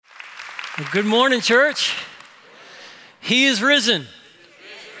Well, good morning, church. He is risen.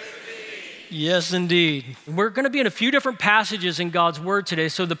 Yes, indeed. We're going to be in a few different passages in God's Word today.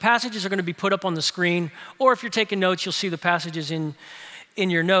 So the passages are going to be put up on the screen, or if you're taking notes, you'll see the passages in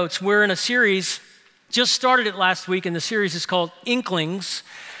your notes. We're in a series, just started it last week, and the series is called Inklings.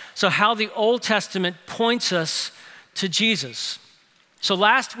 So how the Old Testament points us to Jesus. So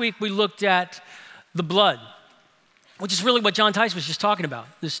last week we looked at the blood, which is really what John Tice was just talking about.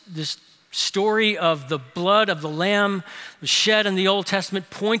 This story of the blood of the Lamb shed in the Old Testament,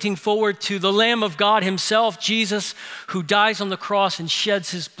 pointing forward to the Lamb of God himself, Jesus, who dies on the cross and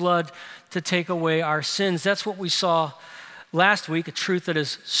sheds his blood to take away our sins. That's what we saw last week, a truth that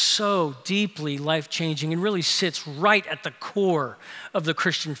is so deeply life-changing and really sits right at the core of the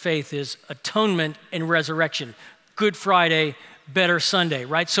Christian faith is atonement and resurrection. Good Friday, better Sunday,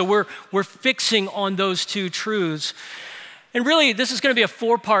 right? So we're fixing on those two truths. And really, this is going to be a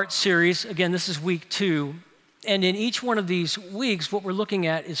 4-part series. Again, this is week 2. And in each one of these weeks, what we're looking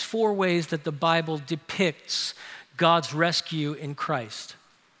at is 4 ways that the Bible depicts God's rescue in Christ.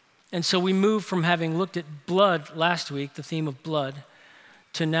 And so we move from having looked at blood last week, the theme of blood,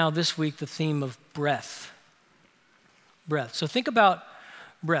 to now this week, the theme of breath. Breath. So think about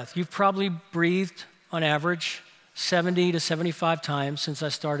breath. You've probably breathed on average 70 to 75 times since I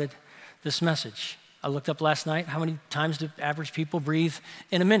started this message. I looked up last night, how many times do average people breathe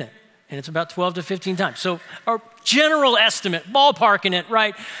in a minute? And it's about 12 to 15 times. So our general estimate, ballparking it,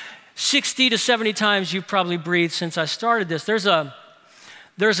 right? 60 to 70 times you've probably breathed since I started this. There's an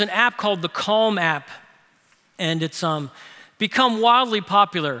app called the Calm app, and it's become wildly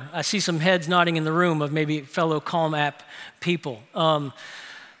popular. I see some heads nodding in the room of maybe fellow Calm app people.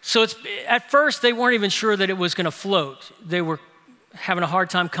 So at first, they weren't even sure that it was going to float. They were having a hard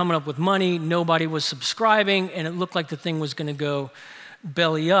time coming up with money. Nobody was subscribing, and it looked like the thing was going to go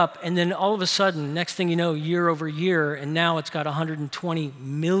belly up. And then all of a sudden, next thing you know, year over year, and now it's got 120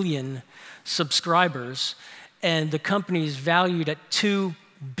 million subscribers, and the company is valued at $2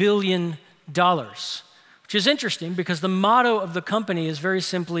 billion, which is interesting because the motto of the company is very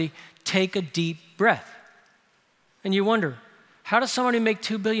simply, take a deep breath. And you wonder, how does somebody make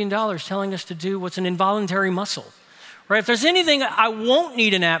 $2 billion telling us to do what's an involuntary muscle? Right? If there's anything I won't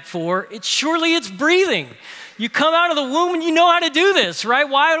need an app for, it's breathing. You come out of the womb and you know how to do this, right?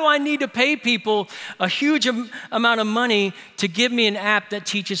 Why do I need to pay people a huge amount of money to give me an app that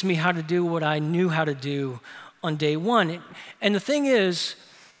teaches me how to do what I knew how to do on day one? And the thing is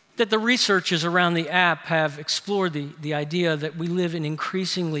that the researchers around the app have explored the idea that we live in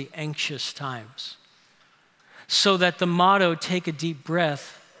increasingly anxious times, so that the motto, take a deep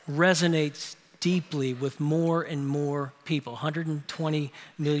breath, resonates deeply with more and more people. 120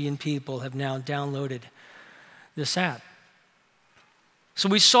 million people have now downloaded this app. So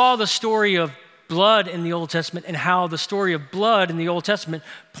we saw the story of blood in the Old Testament and how the story of blood in the Old Testament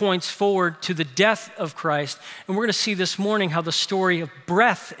points forward to the death of Christ. And we're going to see this morning how the story of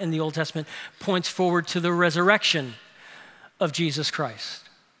breath in the Old Testament points forward to the resurrection of Jesus Christ.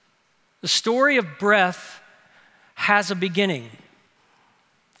 The story of breath has a beginning.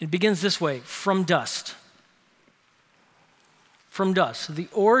 It begins this way, from dust. From dust. The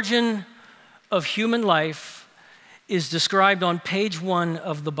origin of human life is described on page 1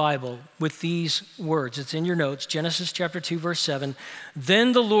 of the Bible with these words. It's in your notes, Genesis chapter 2, verse 7.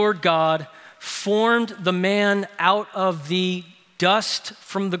 Then the Lord God formed the man out of the dust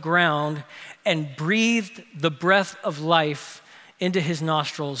from the ground and breathed the breath of life into his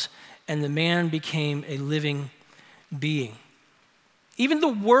nostrils, and the man became a living being. Even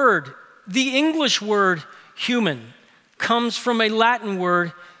the English word human, comes from a Latin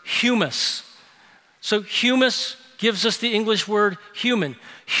word humus. So humus gives us the English word human.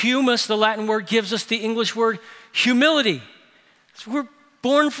 Humus, the Latin word, gives us the English word humility. So we're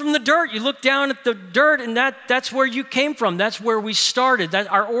born from the dirt. You look down at the dirt, and that's where you came from. That's where we started.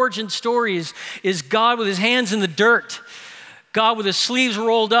 Our origin story is God with his hands in the dirt. God with his sleeves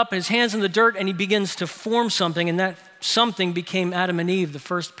rolled up and his hands in the dirt, and he begins to form something, and that something became Adam and Eve, the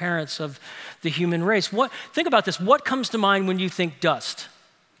first parents of the human race. Think about this. What comes to mind when you think dust?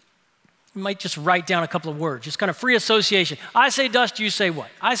 You might just write down a couple of words, just kind of free association. I say dust, you say what?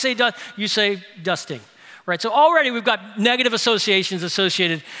 I say dust, you say dusting. Right? So already we've got negative associations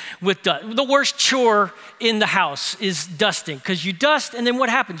associated with dust. The worst chore in the house is dusting, because you dust, and then what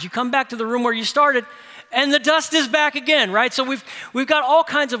happens? You come back to the room where you started, and the dust is back again, right? So we've got all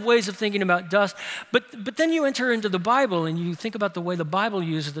kinds of ways of thinking about dust. But then you enter into the Bible and you think about the way the Bible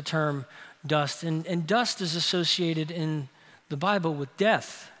uses the term dust. And dust is associated in the Bible with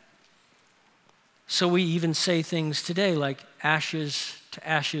death. So we even say things today like ashes to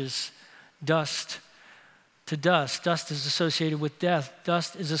ashes, dust to dust. Dust is associated with death.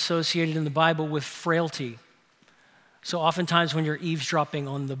 Dust is associated in the Bible with frailty. So oftentimes when you're eavesdropping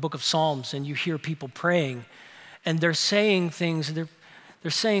on the book of Psalms and you hear people praying, and they're saying things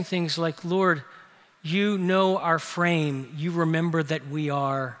like, Lord, you know our frame. You remember that we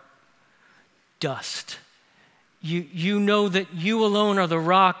are dust. You know that you alone are the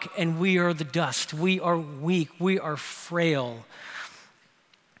rock and we are the dust. We are weak. We are frail.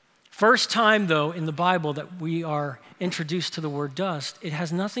 First time, though, in the Bible that we are introduced to the word dust, it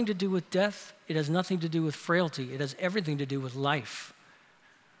has nothing to do with death. It has nothing to do with frailty. It has everything to do with life.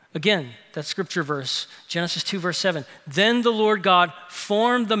 Again, that scripture verse, Genesis 2, verse 7. Then the Lord God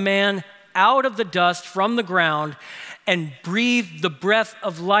formed the man out of the dust from the ground and breathed the breath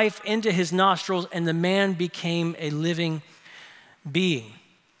of life into his nostrils, and the man became a living being.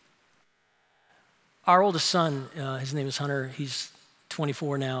 Our oldest son, his name is Hunter. He's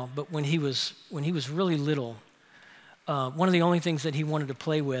 24 now, but when he was really little, one of the only things that he wanted to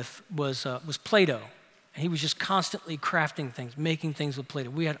play with was Play-Doh. And he was just constantly crafting things, making things with Play-Doh.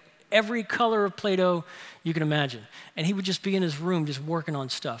 We had every color of Play-Doh you can imagine. And he would just be in his room just working on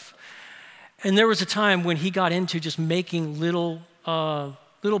stuff. And there was a time when he got into just making little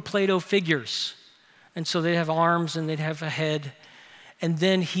Play-Doh figures. And so they'd have arms and they'd have a head. And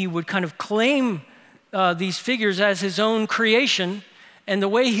then he would kind of claim these figures as his own creation. And the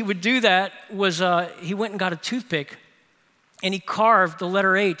way he would do that was he went and got a toothpick and he carved the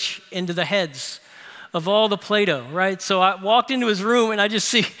letter H into the heads of all the Play-Doh, right? So I walked into his room and I just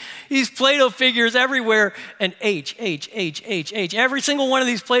see these Play-Doh figures everywhere and H. Every single one of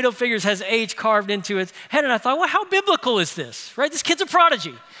these Play-Doh figures has H carved into its head. And I thought, well, how biblical is this, right? This kid's a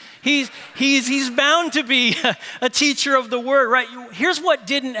prodigy. He's bound to be a teacher of the word, right? Here's what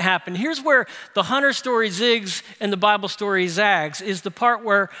didn't happen. Here's where the Hunter story zigs and the Bible story zags, is the part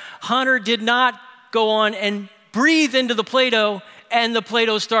where Hunter did not go on and breathe into the Play-Doh and the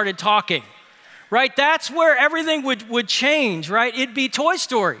Play-Doh started talking, right? That's where everything would change, right? It'd be Toy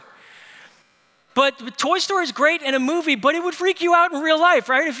Story. But Toy Story is great in a movie, but it would freak you out in real life,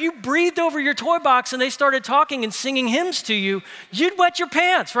 right? If you breathed over your toy box and they started talking and singing hymns to you, you'd wet your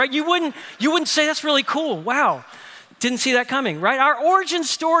pants, right? You wouldn't say, that's really cool. Wow, didn't see that coming, right? Our origin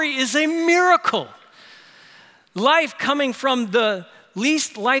story is a miracle. Life coming from the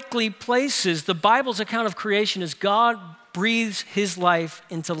least likely places. The Bible's account of creation is God breathes his life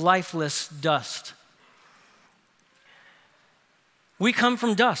into lifeless dust. We come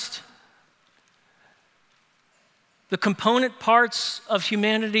from dust. The component parts of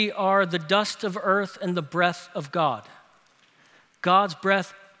humanity are the dust of earth and the breath of God. God's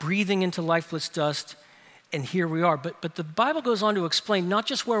breath breathing into lifeless dust, and here we are. But the Bible goes on to explain not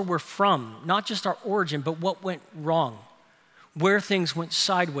just where we're from, not just our origin, but what went wrong, where things went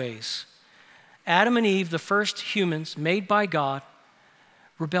sideways. Adam and Eve, the first humans made by God,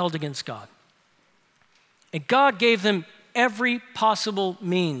 rebelled against God. And God gave them every possible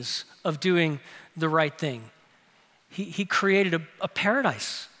means of doing the right thing. He created a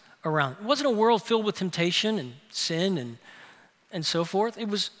paradise around. It wasn't a world filled with temptation and sin and so forth. It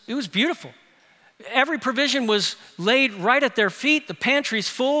was beautiful. Every provision was laid right at their feet. The pantry's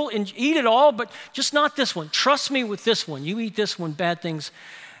full and eat it all, but just not this one. Trust me with this one. You eat this one, bad things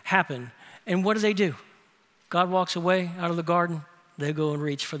happen. And what do? God walks away out of the garden. They go and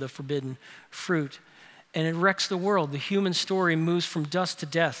reach for the forbidden fruit. And it wrecks the world. The human story moves from dust to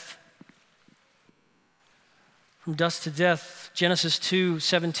death. From dust to death. Genesis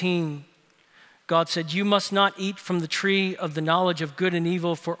 2:17, God said, "You must not eat from the tree of the knowledge of good and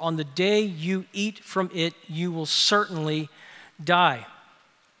evil, for on the day you eat from it, you will certainly die."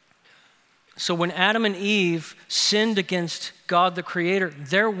 So when Adam and Eve sinned against God the Creator,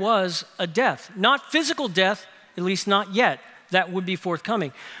 there was a death. Not physical death, at least not yet. That would be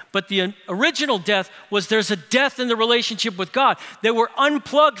forthcoming. But the original death was there's a death in the relationship with God. They were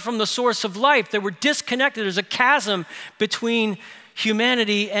unplugged from the source of life. They were disconnected. There's a chasm between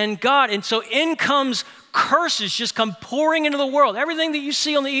humanity and God. And so in comes curses just come pouring into the world. Everything that you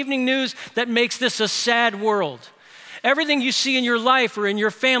see on the evening news that makes this a sad world. Everything you see in your life or in your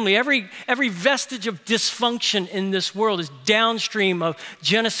family, every vestige of dysfunction in this world is downstream of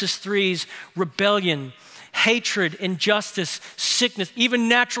Genesis 3's rebellion, hatred, injustice, sickness, even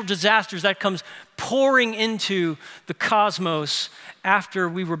natural disasters that comes pouring into the cosmos after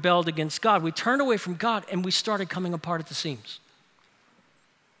we rebelled against God. We turned away from God and we started coming apart at the seams.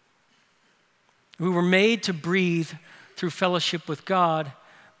 We were made to breathe through fellowship with God,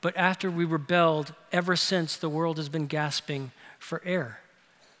 but after we rebelled, ever since, the world has been gasping for air.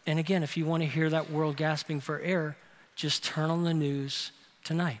 And again, if you want to hear that world gasping for air, just turn on the news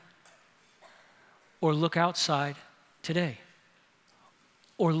tonight. or look outside today,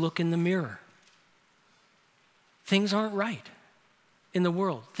 or look in the mirror. Things aren't right in the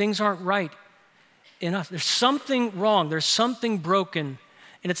world. Things aren't right in us. There's something wrong. There's something broken.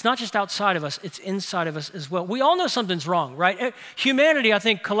 And it's not just outside of us, it's inside of us as well. We all know something's wrong, right? Humanity, I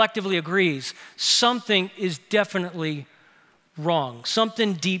think, collectively agrees something is definitely wrong.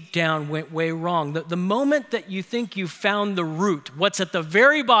 Something deep down went way wrong. The moment that you think you found the root, what's at the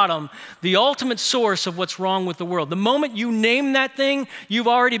very bottom, the ultimate source of what's wrong with the world, the moment you name that thing, you've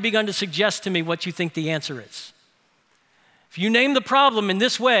already begun to suggest to me what you think the answer is. If you name the problem in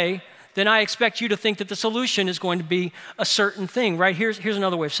this way, then I expect you to think that the solution is going to be a certain thing, right? Here's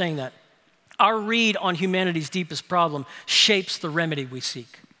another way of saying that. Our read on humanity's deepest problem shapes the remedy we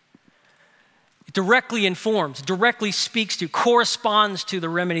seek. It directly informs, directly speaks to, corresponds to the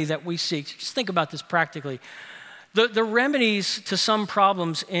remedy that we seek. Just think about this practically. The remedies to some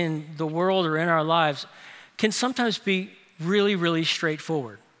problems in the world or in our lives can sometimes be really, really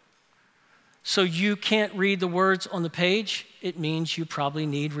straightforward. So you can't read the words on the page, it means you probably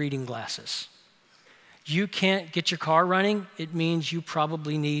need reading glasses. You can't get your car running, it means you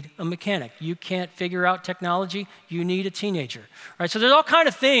probably need a mechanic. You can't figure out technology, you need a teenager. Right? So there's all kinds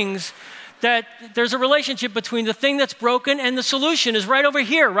of things that there's a relationship between the thing that's broken and the solution is right over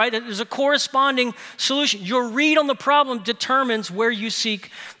here, right? There's a corresponding solution. Your read on the problem determines where you seek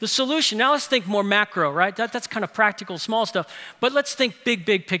the solution. Now let's think more macro, right? That's kind of practical, small stuff. But let's think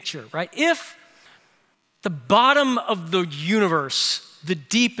big picture, right? If the bottom of the universe, the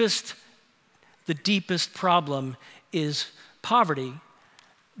deepest problem is poverty,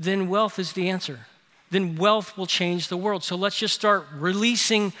 then wealth is the answer. Then wealth will change the world. So let's just start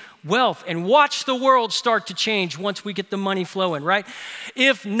releasing wealth and watch the world start to change once we get the money flowing, right?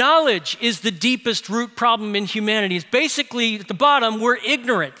 If knowledge is the deepest root problem in humanity, it's basically at the bottom, we're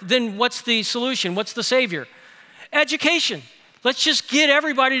ignorant. Then what's the solution? What's the savior? Education. Let's just get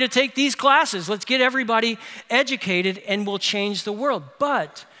everybody to take these classes. Let's get everybody educated and we'll change the world.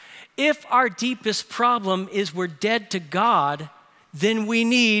 But if our deepest problem is we're dead to God, then we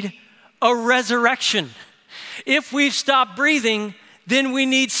need a resurrection. If we've stopped breathing, then we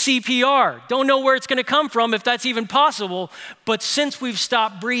need CPR. Don't know where it's going to come from, if that's even possible, but since we've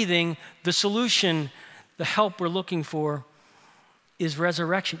stopped breathing, the solution, the help we're looking for is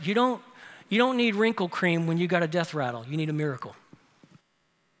resurrection. You don't need wrinkle cream when you got a death rattle. You need a miracle.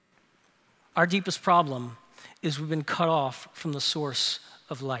 Our deepest problem is we've been cut off from the source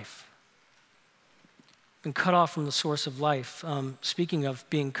of life. Been cut off from the source of life. Speaking of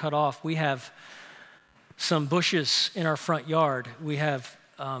being cut off, we have some bushes in our front yard. We have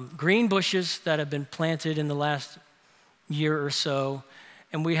green bushes that have been planted in the last year or so,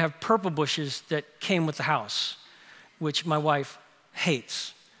 and we have purple bushes that came with the house, which my wife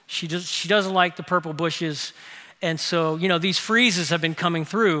hates. She doesn't like the purple bushes, and so these freezes have been coming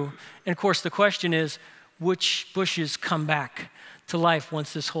through, and of course the question is, which bushes come back to life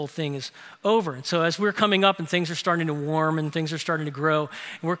once this whole thing is over? And so as we're coming up and things are starting to warm and things are starting to grow,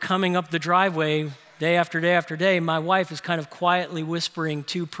 and we're coming up the driveway day after day after day, my wife is kind of quietly whispering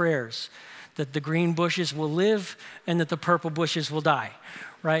two prayers, that the green bushes will live and that the purple bushes will die,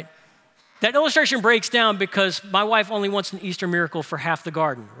 right? That illustration breaks down because my wife only wants an Easter miracle for half the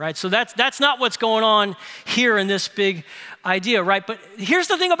garden, right? So that's not what's going on here in this big idea, right? But here's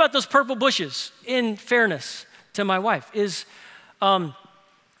the thing about those purple bushes, in fairness to my wife, is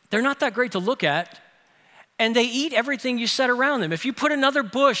they're not that great to look at, and they eat everything you set around them. If you put another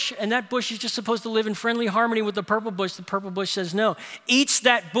bush, and that bush is just supposed to live in friendly harmony with the purple bush says no. Eats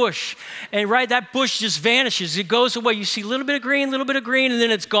that bush, and right, that bush just vanishes. It goes away. You see a little bit of green, and then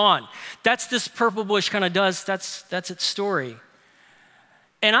it's gone. That's this purple bush kind of does. That's its story.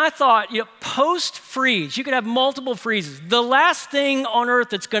 And I thought, post-freeze, you could have multiple freezes. The last thing on earth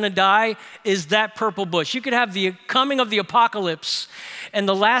that's going to die is that purple bush. You could have the coming of the apocalypse, and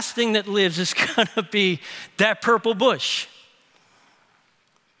the last thing that lives is going to be that purple bush.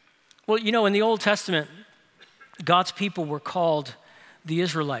 Well, in the Old Testament, God's people were called the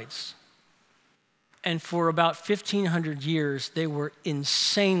Israelites. And for about 1,500 years, they were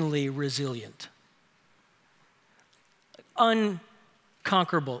insanely resilient.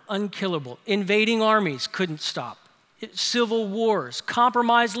 Unconquerable, unkillable. Invading armies couldn't stop. Civil wars,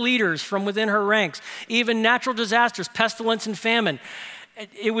 compromised leaders from within her ranks, even natural disasters, pestilence and famine.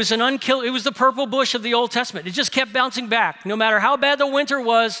 It was the purple bush of the Old Testament. It just kept bouncing back. No matter how bad the winter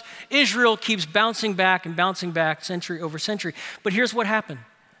was, Israel keeps bouncing back century over century. But here's what happened.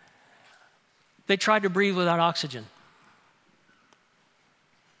 They tried to breathe without oxygen.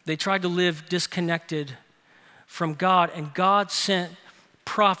 They tried to live disconnected from God, and God sent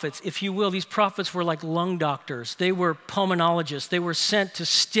prophets, if you will. These prophets were like lung doctors. They were pulmonologists. They were sent to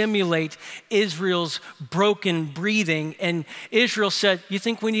stimulate Israel's broken breathing. And Israel said, you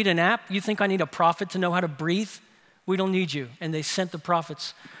think we need an app? You think I need a prophet to know how to breathe? We don't need you. And they sent the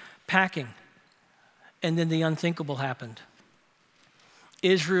prophets packing. And then the unthinkable happened.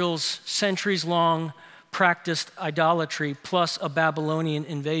 Israel's centuries-long practiced idolatry plus a Babylonian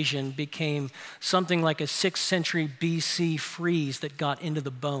invasion became something like a 6th century BC freeze that got into the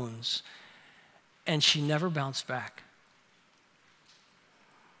bones. And she never bounced back.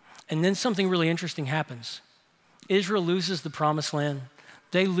 And then something really interesting happens. Israel loses the promised land.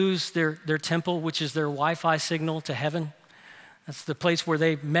 They lose their temple, which is their Wi-Fi signal to heaven. That's the place where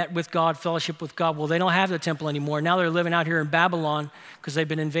they met with God, fellowship with God. Well, they don't have the temple anymore. Now they're living out here in Babylon because they've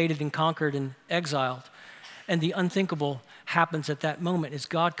been invaded and conquered and exiled. And the unthinkable happens at that moment as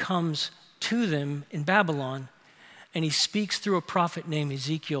God comes to them in Babylon and he speaks through a prophet named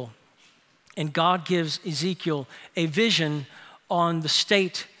Ezekiel. And God gives Ezekiel a vision on the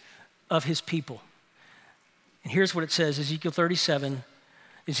state of his people. And here's what it says, Ezekiel 37.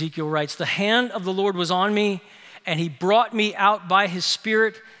 Ezekiel writes, "The hand of the Lord was on me, and he brought me out by his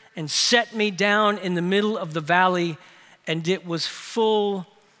spirit and set me down in the middle of the valley, and it was full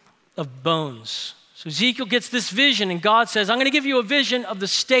of bones." So Ezekiel gets this vision, and God says, I'm going to give you a vision of the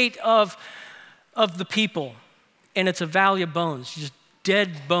state of the people. And it's a valley of bones, just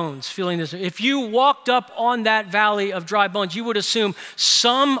dead bones, feeling this. If you walked up on that valley of dry bones, you would assume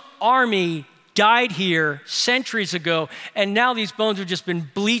some army died here centuries ago, and now these bones have just been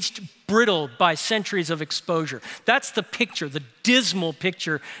bleached, brittle by centuries of exposure. That's the picture, the dismal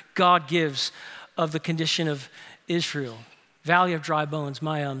picture God gives of the condition of Israel. Valley of dry bones.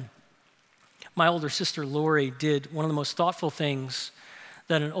 My older sister, Lori, did one of the most thoughtful things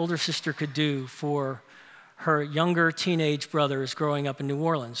that an older sister could do for her younger teenage brothers growing up in New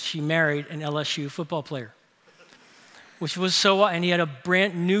Orleans. She married an LSU football player, which was and he had a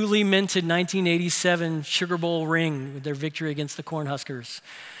brand newly minted 1987 Sugar Bowl ring with their victory against the Cornhuskers.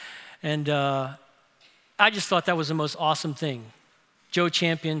 And I just thought that was the most awesome thing. Joe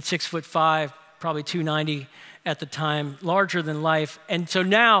Champion, 6'5", probably 290 at the time, larger than life. And so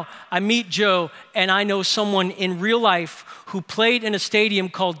now I meet Joe and I know someone in real life who played in a stadium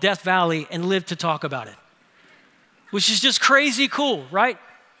called Death Valley and lived to talk about it, which is just crazy cool, right?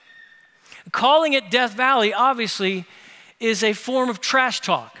 Calling it Death Valley, obviously, is a form of trash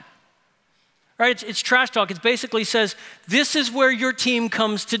talk, right? It's trash talk. It basically says, this is where your team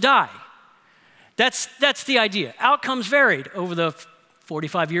comes to die. That's the idea. Outcomes varied over the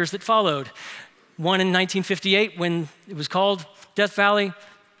 45 years that followed. One in 1958 when it was called Death Valley.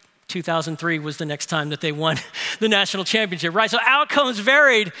 2003 was the next time that they won the national championship, right? So outcomes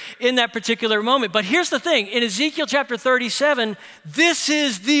varied in that particular moment. But here's the thing. In Ezekiel chapter 37, this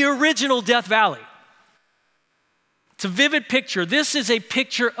is the original Death Valley. It's a vivid picture. This is a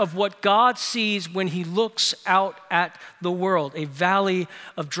picture of what God sees when he looks out at the world, a valley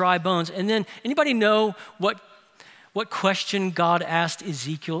of dry bones. And then anybody know what question God asked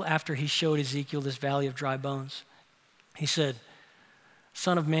Ezekiel after he showed Ezekiel this valley of dry bones? He said,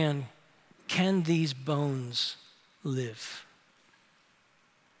 "Son of man, can these bones live?"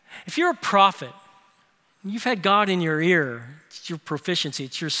 If you're a prophet, you've had God in your ear, it's your proficiency,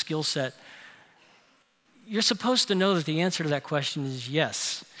 it's your skill set, you're supposed to know that the answer to that question is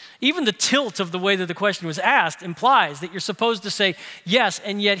yes. Even the tilt of the way that the question was asked implies that you're supposed to say yes,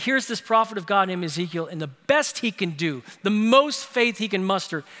 and yet here's this prophet of God named Ezekiel, and the best he can do, the most faith he can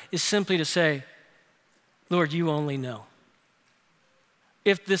muster, is simply to say, Lord, you only know.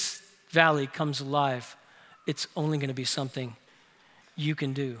 If this valley comes alive, it's only going to be something you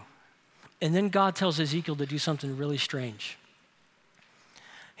can do. And then God tells Ezekiel to do something really strange.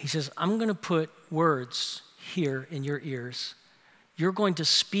 He says, I'm going to put words here in your ears. You're going to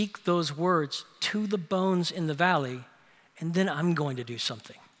speak those words to the bones in the valley, and then I'm going to do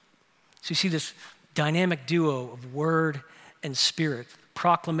something. So you see this dynamic duo of word and spirit,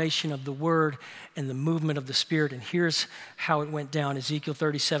 proclamation of the word and the movement of the spirit. And here's how it went down. Ezekiel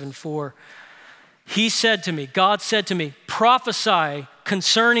 37:4. He said to me, God said to me, prophesy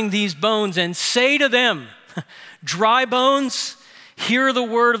concerning these bones and say to them, dry bones, hear the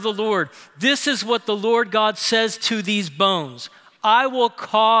word of the Lord. This is what the Lord God says to these bones. I will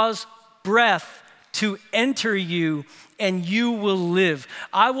cause breath to enter you and you will live.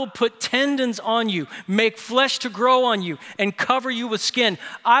 I will put tendons on you, make flesh to grow on you, and cover you with skin.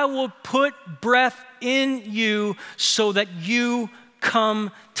 I will put breath in you so that you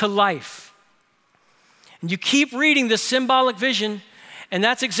come to life. And you keep reading this symbolic vision, And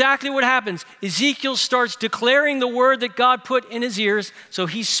that's exactly what happens. Ezekiel starts declaring the word that God put in his ears. So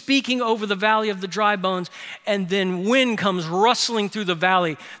he's speaking over the valley of the dry bones. And then wind comes rustling through the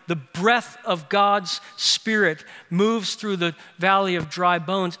valley. The breath of God's Spirit moves through the valley of dry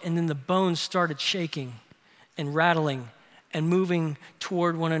bones. And then the bones started shaking and rattling and moving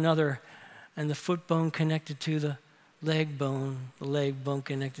toward one another. And the foot bone connected to the leg bone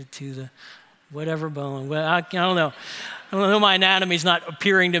connected to the whatever bone. Well, I don't know. I don't know, my anatomy's not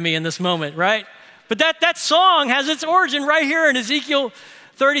appearing to me in this moment, right? But that song has its origin right here in Ezekiel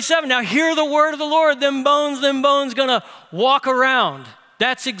 37. Now hear the word of the Lord, them bones gonna walk around.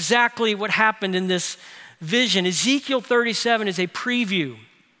 That's exactly what happened in this vision. Ezekiel 37 is a preview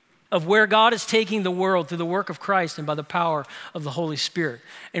of where God is taking the world through the work of Christ and by the power of the Holy Spirit.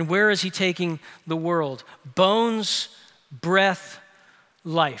 And where is he taking the world? Bones, breath,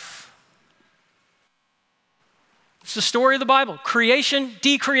 life. It's the story of the Bible. Creation,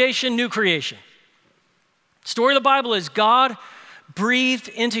 decreation, new creation. The story of the Bible is God breathed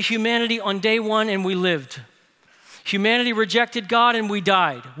into humanity on day one and we lived. Humanity rejected God and we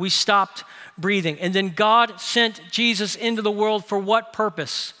died. We stopped breathing. And then God sent Jesus into the world for what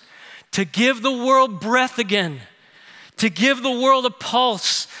purpose? To give the world breath again. To give the world a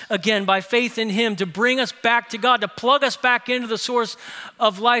pulse again by faith in him, to bring us back to God, to plug us back into the source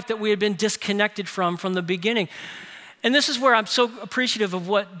of life that we had been disconnected from the beginning. And this is where I'm so appreciative of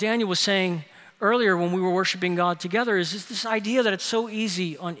what Daniel was saying earlier when we were worshiping God together, is this idea that it's so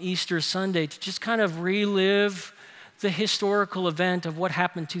easy on Easter Sunday to just kind of relive the historical event of what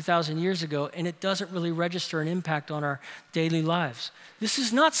happened 2,000 years ago, and it doesn't really register an impact on our daily lives. This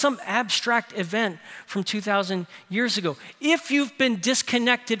is not some abstract event from 2,000 years ago. If you've been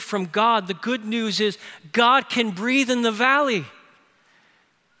disconnected from God, the good news is God can breathe in the valley.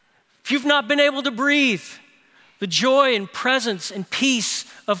 If you've not been able to breathe the joy and presence and peace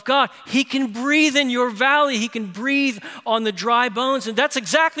of God, he can breathe in your valley. He can breathe on the dry bones. And that's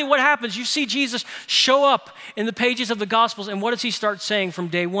exactly what happens. You see Jesus show up in the pages of the Gospels. And what does he start saying from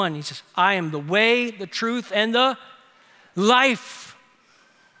day one? He says, I am the way, the truth, and the life.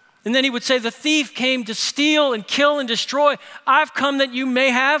 And then he would say, the thief came to steal and kill and destroy. I've come that you may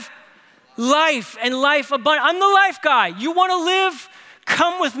have life and life abundant. I'm the life guy. You want to live?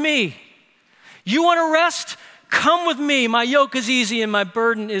 Come with me. You want to rest? Come with me. My yoke is easy and my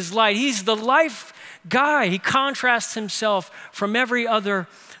burden is light. He's the life guy. He contrasts himself from every other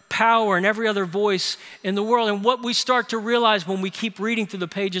power and every other voice in the world. And what we start to realize when we keep reading through the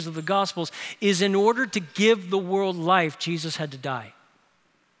pages of the Gospels is in order to give the world life, Jesus had to die.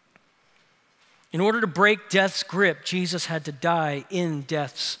 In order to break death's grip, Jesus had to die in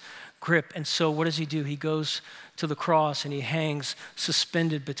death's grip. And so what does he do? He goes to the cross and he hangs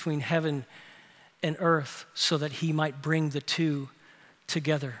suspended between heaven and earth so that he might bring the two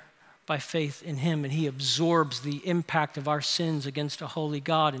together by faith in him. And he absorbs the impact of our sins against a holy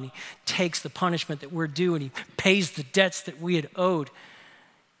God, and he takes the punishment that we're due, and he pays the debts that we had owed.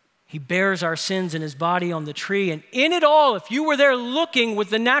 He bears our sins in his body on the tree. And in it all, if you were there looking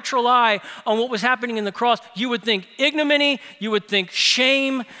with the natural eye on what was happening in the cross, you would think ignominy, you would think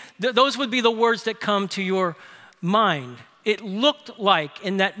shame. Those would be the words that come to your mind. It looked like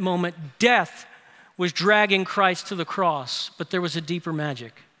in that moment death was dragging Christ to the cross, but there was a deeper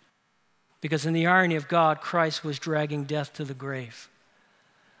magic. Because in the irony of God, Christ was dragging death to the grave.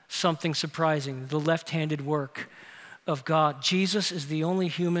 Something surprising, the left-handed work of God. Jesus is the only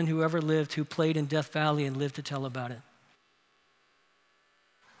human who ever lived who played in Death Valley and lived to tell about it.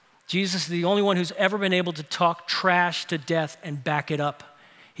 Jesus is the only one who's ever been able to talk trash to death and back it up.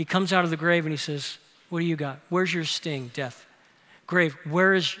 He comes out of the grave and he says, what do you got? Where's your sting, death? Grave,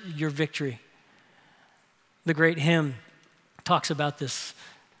 where is your victory? The great hymn talks about this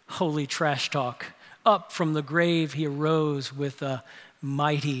holy trash talk. Up from the grave he arose with a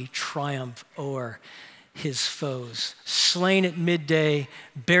mighty triumph o'er his foes. Slain at midday,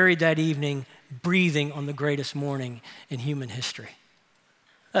 buried that evening, breathing on the greatest morning in human history.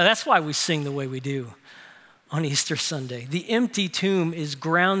 That's why we sing the way we do on Easter Sunday. The empty tomb is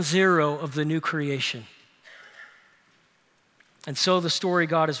ground zero of the new creation. And so the story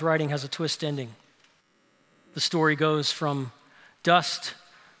God is writing has a twist ending. The story goes from dust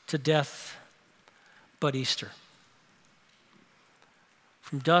to death, but Easter.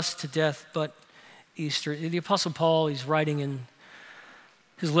 From dust to death, but Easter. The Apostle Paul, he's writing in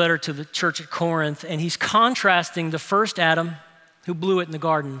his letter to the church at Corinth, and he's contrasting the first Adam who blew it in the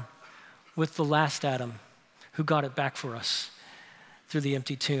garden with the last Adam who got it back for us through the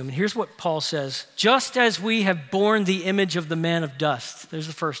empty tomb. And here's what Paul says: just as we have borne the image of the man of dust, there's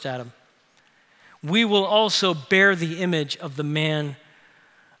the first Adam, we will also bear the image of the man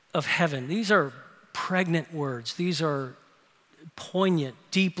of heaven. These are pregnant words. These are poignant,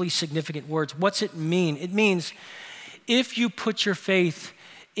 deeply significant words. What's it mean? It means if you put your faith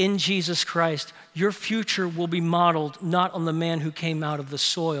in Jesus Christ, your future will be modeled not on the man who came out of the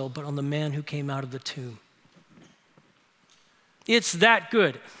soil, but on the man who came out of the tomb. It's that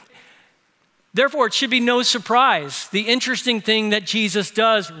good. Therefore, it should be no surprise, the interesting thing that Jesus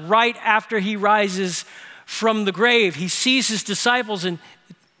does right after he rises from the grave. He sees his disciples, and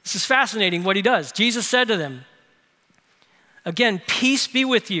this is fascinating what he does. Jesus said to them, again, peace be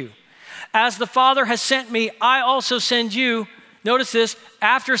with you. As the Father has sent me, I also send you. Notice this,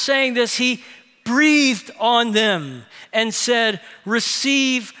 after saying this, he breathed on them and said,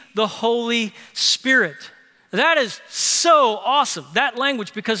 receive the Holy Spirit. That is so awesome, that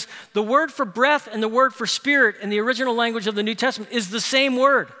language, because the word for breath and the word for spirit in the original language of the New Testament is the same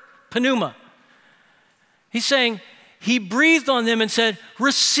word, pneuma. He's saying, he breathed on them and said,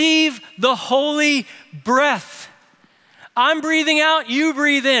 receive the holy breath. I'm breathing out, you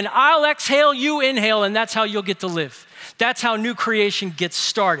breathe in. I'll exhale, you inhale, and that's how you'll get to live. That's how new creation gets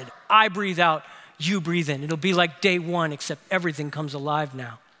started. I breathe out, you breathe in. It'll be like day one, except everything comes alive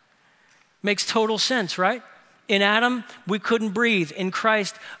now. Makes total sense, right? In Adam, we couldn't breathe. In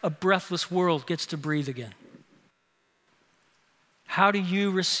Christ, a breathless world gets to breathe again. How do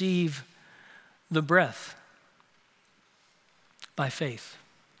you receive the breath? By faith.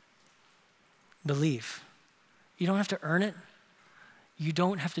 Believe. You don't have to earn it. You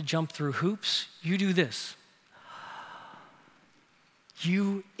don't have to jump through hoops. You do this.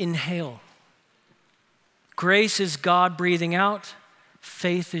 You inhale. Grace is God breathing out.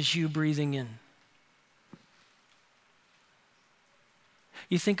 Faith is you breathing in.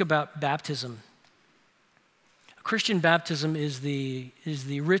 You think about baptism. Christian baptism is the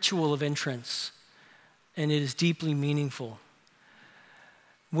ritual of entrance, and it is deeply meaningful.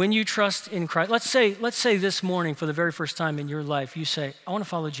 When you trust in Christ, let's say this morning for the very first time in your life, you say, I want to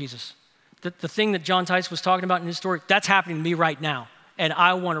follow Jesus. The thing that John Tice was talking about in his story, that's happening to me right now. And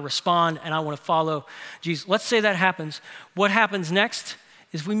I want to respond and I want to follow Jesus. Let's say that happens. What happens next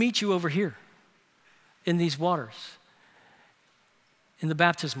is we meet you over here in these waters, in the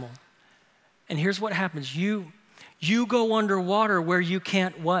baptismal. And here's what happens. You go underwater where you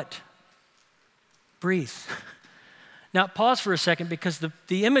can't what? Breathe. Now pause for a second, because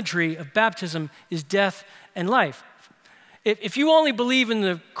the imagery of baptism is death and life. If you only believe in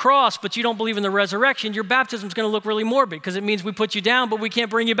the cross, but you don't believe in the resurrection, your baptism is going to look really morbid, because it means we put you down, but we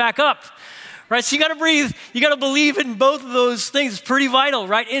can't bring you back up, right? So you got to breathe. You got to believe in both of those things. It's pretty vital,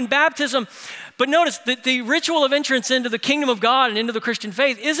 right? In baptism. But notice that the ritual of entrance into the kingdom of God and into the Christian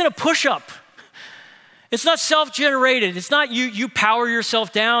faith isn't a push-up. It's not self-generated. It's not you power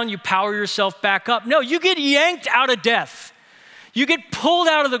yourself down, you power yourself back up. No, you get yanked out of death. You get pulled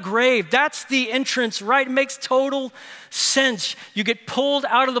out of the grave. That's the entrance, right? It makes total sense. You get pulled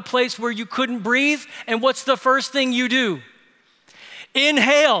out of the place where you couldn't breathe, and what's the first thing you do?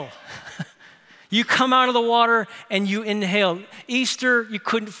 Inhale. You come out of the water and you inhale. Easter, you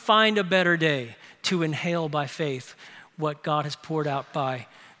couldn't find a better day to inhale by faith what God has poured out by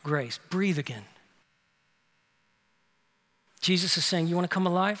grace. Breathe again. Jesus is saying, you want to come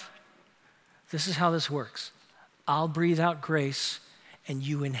alive? This is how this works. I'll breathe out grace and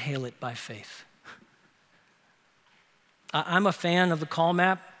you inhale it by faith. I'm a fan of the Calm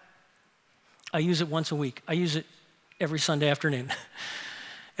app. I use it once a week. I use it every Sunday afternoon.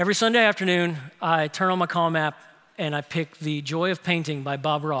 Every Sunday afternoon, I turn on my Calm app and I pick The Joy of Painting by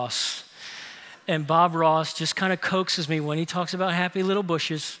Bob Ross. And Bob Ross just kind of coaxes me when he talks about happy little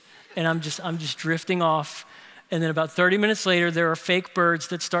bushes, and I'm just drifting off. And then about 30 minutes later, there are fake birds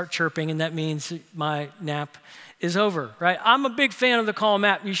that start chirping, and that means my nap is over, right? I'm a big fan of the Calm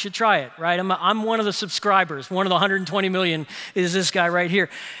app. You should try it, right? I'm one of the subscribers. One of the 120 million is this guy right here.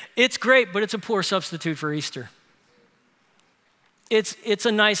 It's great, but it's a poor substitute for Easter. It's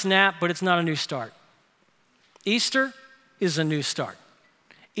a nice nap, but it's not a new start. Easter is a new start.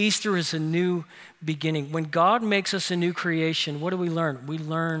 Easter is a new beginning. When God makes us a new creation, what do we learn? We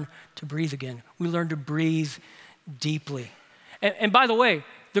learn to breathe again. We learn to breathe deeply. And by the way,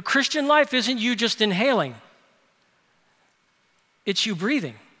 the Christian life isn't you just inhaling. It's you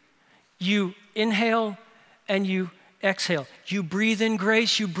breathing. You inhale and you exhale. You breathe in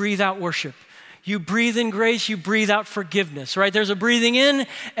grace, you breathe out worship. You breathe in grace, you breathe out forgiveness, right? There's a breathing in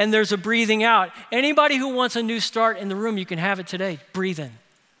and there's a breathing out. Anybody who wants a new start in the room, you can have it today. Breathe in.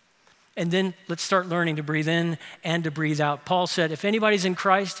 And then let's start learning to breathe in and to breathe out. Paul said, if anybody's in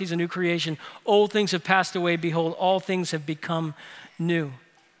Christ, he's a new creation. Old things have passed away. Behold, all things have become new.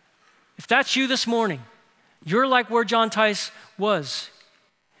 If that's you this morning, you're like where John Tice was.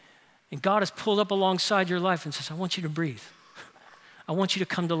 And God has pulled up alongside your life and says, I want you to breathe. I want you to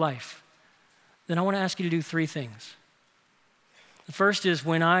come to life. Then I want to ask you to do 3 things. The first is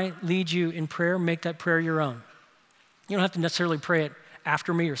when I lead you in prayer, make that prayer your own. You don't have to necessarily pray it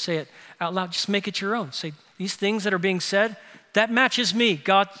after me or say it out loud. Just make it your own. Say, these things that are being said, that matches me.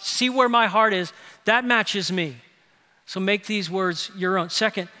 God, see where my heart is. That matches me. So make these words your own.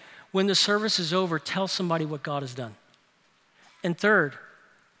 Second, when the service is over, tell somebody what God has done. And third,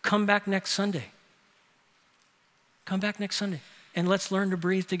 come back next Sunday. Come back next Sunday. And let's learn to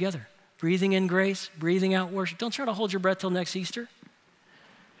breathe together. Breathing in grace, breathing out worship. Don't try to hold your breath till next Easter.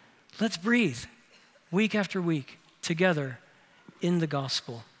 Let's breathe week after week together in the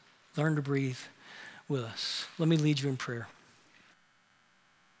gospel. Learn to breathe with us. Let me lead you in prayer.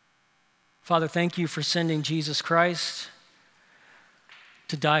 Father, thank you for sending Jesus Christ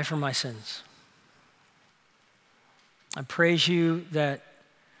to die for my sins. I praise you that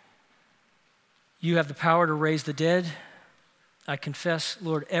you have the power to raise the dead. I confess,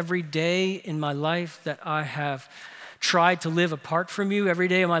 Lord, every day in my life that I have tried to live apart from you. Every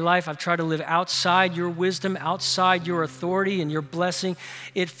day of my life, I've tried to live outside your wisdom, outside your authority and your blessing.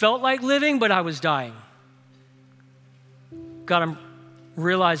 It felt like living, but I was dying. God, I'm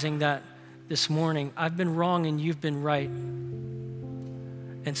realizing that this morning. I've been wrong and you've been right.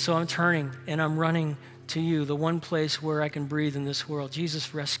 And so I'm turning and I'm running to you, the one place where I can breathe in this world.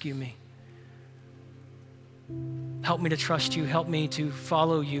 Jesus, rescue me. Help me to trust you. Help me to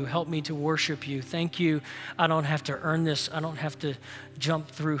follow you. Help me to worship you. Thank you. I don't have to earn this. I don't have to jump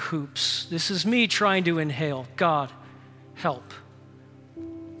through hoops. This is me trying to inhale. God, help.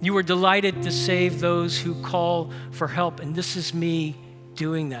 You are delighted to save those who call for help, and this is me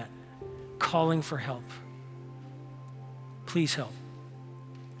doing that, calling for help. Please help.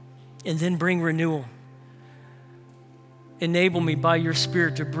 And then bring renewal. Enable me by your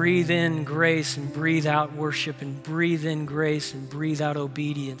Spirit to breathe in grace and breathe out worship, and breathe in grace and breathe out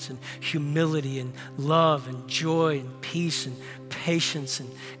obedience and humility and love and joy and peace and patience and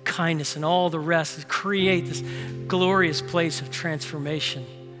kindness and all the rest, to create this glorious place of transformation.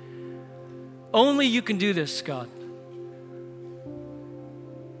 Only you can do this, God.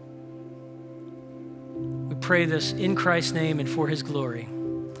 We pray this in Christ's name and for his glory.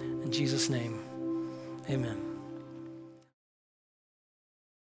 In Jesus' name, amen.